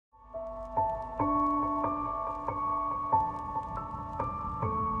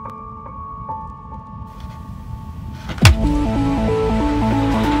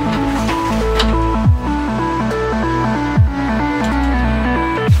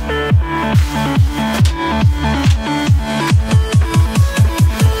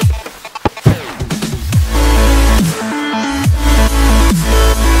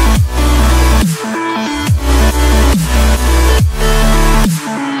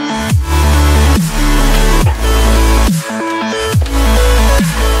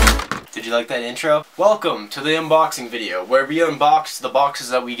like that intro? Welcome to the unboxing video, where we unbox the boxes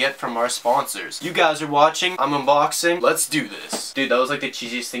that we get from our sponsors. You guys are watching, I'm unboxing, let's do this. Dude, that was like the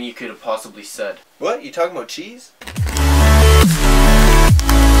cheesiest thing you could have possibly said. What? You talking about cheese?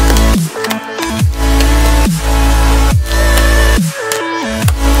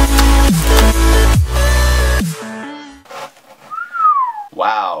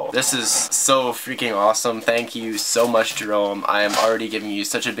 Wow, this is so freaking awesome. Thank you so much, Jerome. I am already giving you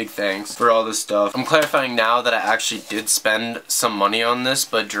such a big thanks for all this stuff. I'm clarifying now that I actually did spend some money on this,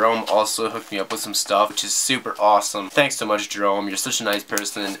 but Jerome also hooked me up with some stuff, which is super awesome. Thanks so much, Jerome. You're such a nice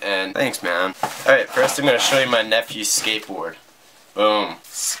person, and thanks, man. Alright, first I'm going to show you my nephew's skateboard. Boom.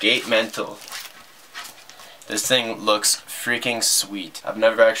 Skate Mental. This thing looks freaking sweet. I've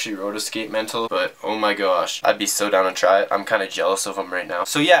never actually rode a Skate Mental, but oh my gosh, I'd be so down to try it. I'm kind of jealous of them right now.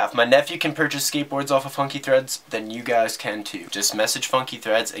 So yeah, if my nephew can purchase skateboards off of Funky Threads, then you guys can too. Just message Funky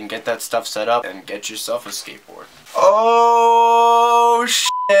Threads and get that stuff set up and get yourself a skateboard. Oh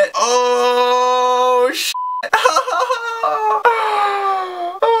shit! Oh shit!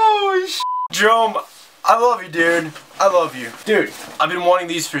 Oh shit! Jerome, I love you, dude. I love you. Dude, I've been wanting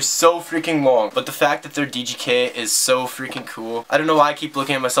these for so freaking long, but the fact that they're DGK is so freaking cool. I don't know why I keep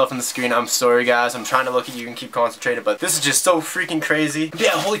looking at myself in the screen. I'm sorry, guys. I'm trying to look at you and keep concentrated, but this is just so freaking crazy.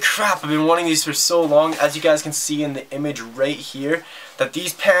 Yeah, holy crap. I've been wanting these for so long. As you guys can see in the image right here, that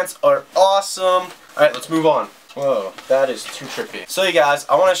these pants are awesome. Alright, let's move on. Whoa, that is too trippy. So you guys,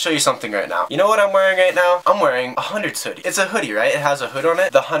 I want to show you something right now. You know what I'm wearing right now? I'm wearing a Hundreds hoodie. It's a hoodie, right? It has a hood on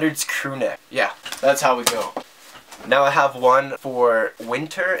it. The Hundreds crew neck. Yeah, that's how we go. Now I have one for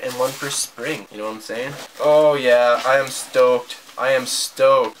winter and one for spring. You know what I'm saying? Oh yeah, I am stoked. I am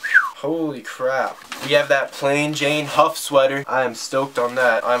stoked. Holy crap. We have that plain Jane Huff sweater. I am stoked on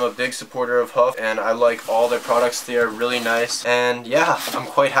that. I'm a big supporter of Huff and I like all their products. They are really nice. And yeah, I'm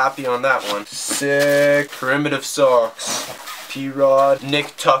quite happy on that one. Sick. Primitive socks. P-Rod,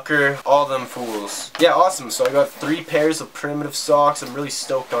 Nick Tucker, all them fools. Yeah, awesome. So I got 3 pairs of primitive socks. I'm really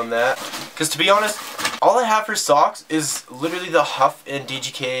stoked on that. Because to be honest, all I have for socks is literally the Huff and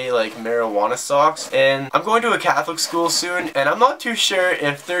DGK like marijuana socks. And I'm going to a Catholic school soon, and I'm not too sure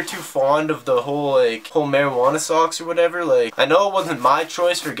if they're too fond of the whole marijuana socks or whatever. Like, I know it wasn't my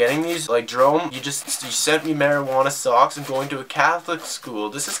choice for getting these. Like, Jerome, you sent me marijuana socks. I'm going to a Catholic school.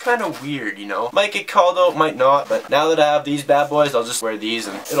 This is kind of weird, you know. Might get called out, might not. But now that I have these bad boys, I'll just wear these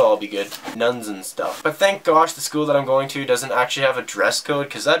and it'll all be good. Nuns and stuff. But thank gosh the school that I'm going to doesn't actually have a dress code,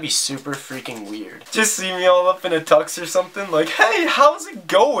 because that'd be super freaking weird. Just see me all up in a tux or something like, hey, how's it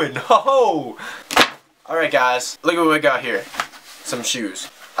going? Ho! Alright guys, look at what we got here. Some shoes.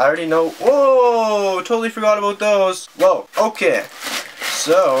 I already know. Whoa! Totally forgot about those. Whoa. Okay.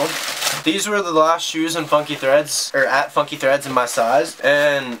 So, these were the last shoes in Funky Threads, or at Funky Threads in my size,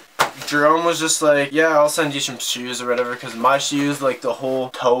 and Jerome was just like, yeah, I'll send you some shoes or whatever, because my shoes, like the whole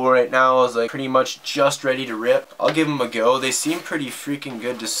toe right now is like pretty much just ready to rip. I'll give them a go. They seem pretty freaking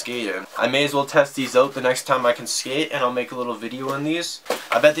good to skate in. I may as well test these out the next time I can skate, and I'll make a little video on these.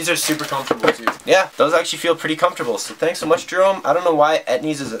 I bet these are super comfortable too. Yeah, those actually feel pretty comfortable, so thanks so much, Jerome. I don't know why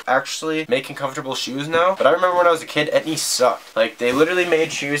Etnies is actually making comfortable shoes now, but I remember when I was a kid, Etnies sucked. Like, they literally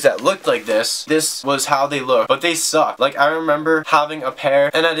made shoes that looked like this. This was how they looked, but they sucked. Like, I remember having a pair,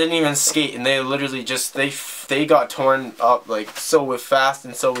 and I didn't even skate, and they literally just, they got torn up like so fast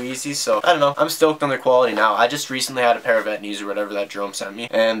and so easy. So I don't know, I'm stoked on their quality now. I just recently had a pair of Etnies or whatever that Jerome sent me,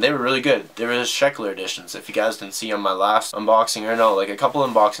 and they were really good. They were the Sheckler editions, if you guys didn't see on my last unboxing, or no, like a couple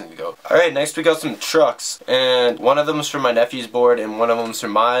unboxings ago. Alright, next we got some trucks, and one of them is for my nephew's board and one of them is for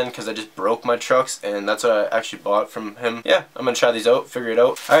mine, because I just broke my trucks, and that's what I actually bought from him. Yeah, I'm gonna try these out, figure it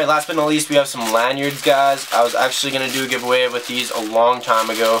out. Alright, last but not least, we have some lanyards, guys. I was actually gonna do a giveaway with these a long time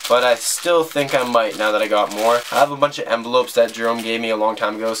ago, but I still think I might now that I got more. I have a bunch of envelopes that Jerome gave me a long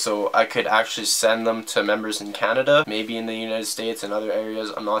time ago, so I could actually send them to members in Canada, maybe in the United States and other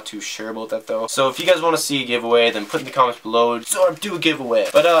areas. I'm not too sure about that though. So if you guys want to see a giveaway, then put in the comments below. Zoerb, do a giveaway.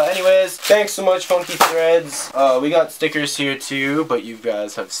 But anyways, thanks so much, Funky Threads. We got stickers here too, but you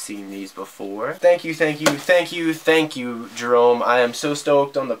guys have seen these before. Thank you, thank you, thank you, thank you, Jerome. I am so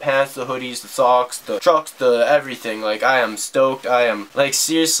stoked on the pants, the hoodies, the socks, the trucks, the everything. Like, I am stoked. I am, like,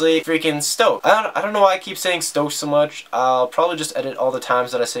 seriously freaking stoked. I don't know why I keep saying saying stoked so much, I'll probably just edit all the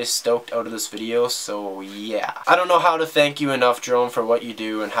times that I say stoked out of this video, so yeah. I don't know how to thank you enough, Jerome, for what you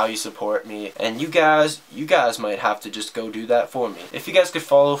do and how you support me, and you guys might have to just go do that for me. If you guys could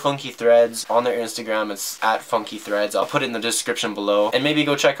follow Funky Threads on their Instagram, it's at Funky Threads. I'll put it in the description below, and maybe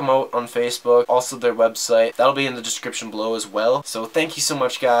go check them out on Facebook, also their website. That'll be in the description below as well. So thank you so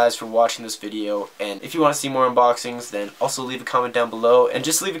much, guys, for watching this video, and if you want to see more unboxings, then also leave a comment down below, and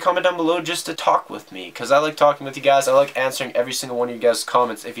just leave a comment down below just to talk with me, because I like talking with you guys. I like answering every single one of you guys'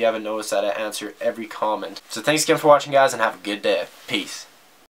 comments. If you haven't noticed that, I answer every comment. So thanks again for watching, guys, and have a good day. Peace.